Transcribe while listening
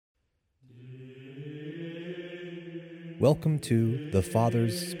Welcome to The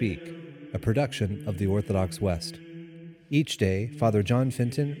Fathers Speak, a production of the Orthodox West. Each day, Father John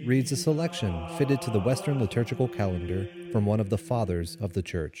Fenton reads a selection fitted to the Western liturgical calendar from one of the Fathers of the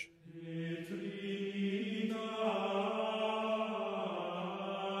Church.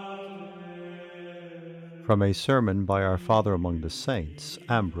 From a sermon by our Father among the Saints,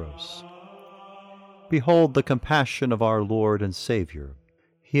 Ambrose. Behold the compassion of our Lord and Saviour.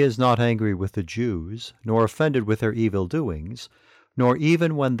 He is not angry with the Jews, nor offended with their evil doings, nor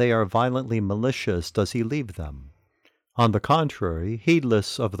even when they are violently malicious does he leave them. On the contrary,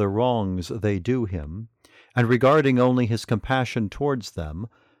 heedless of the wrongs they do him, and regarding only his compassion towards them,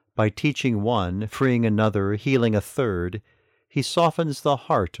 by teaching one, freeing another, healing a third, he softens the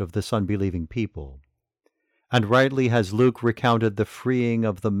heart of this unbelieving people. And rightly has Luke recounted the freeing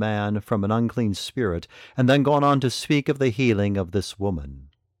of the man from an unclean spirit, and then gone on to speak of the healing of this woman.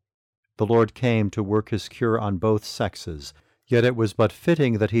 The Lord came to work his cure on both sexes, yet it was but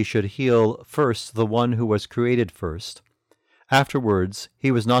fitting that he should heal first the one who was created first. Afterwards,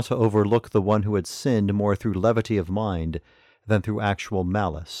 he was not to overlook the one who had sinned more through levity of mind than through actual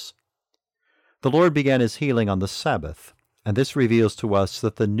malice. The Lord began his healing on the Sabbath, and this reveals to us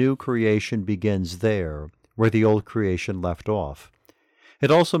that the new creation begins there, where the old creation left off. It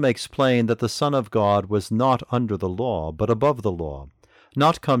also makes plain that the Son of God was not under the law, but above the law,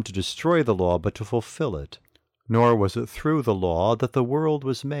 not come to destroy the law, but to fulfill it. Nor was it through the law that the world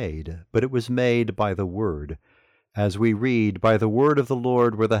was made, but it was made by the Word. As we read, by the word of the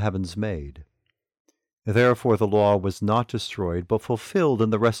Lord were the heavens made. Therefore the law was not destroyed, but fulfilled in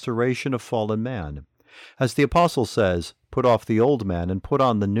the restoration of fallen man. As the Apostle says, put off the old man and put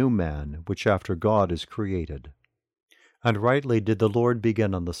on the new man, which after God is created. And rightly did the Lord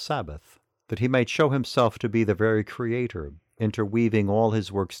begin on the Sabbath, that he might show himself to be the very Creator, interweaving all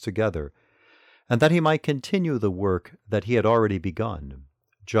his works together, and that he might continue the work that he had already begun,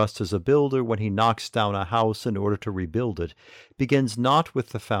 just as a builder, when he knocks down a house in order to rebuild it, begins not with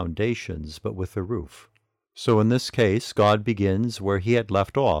the foundations, but with the roof. So in this case, God begins where he had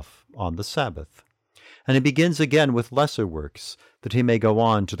left off, on the Sabbath. And he begins again with lesser works, that he may go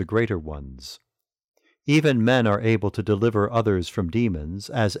on to the greater ones. Even men are able to deliver others from demons,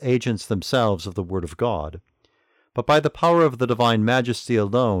 as agents themselves of the Word of God. But by the power of the divine majesty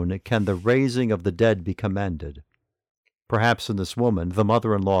alone can the raising of the dead be commanded. Perhaps in this woman, the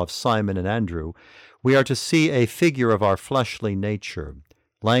mother-in-law of Simon and Andrew, we are to see a figure of our fleshly nature,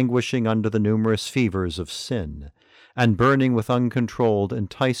 languishing under the numerous fevers of sin, and burning with uncontrolled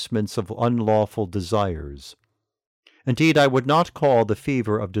enticements of unlawful desires. Indeed, I would not call the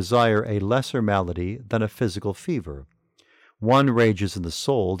fever of desire a lesser malady than a physical fever. One rages in the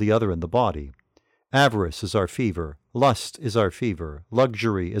soul, the other in the body. Avarice is our fever, lust is our fever,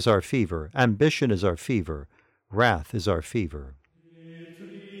 luxury is our fever, ambition is our fever, wrath is our fever.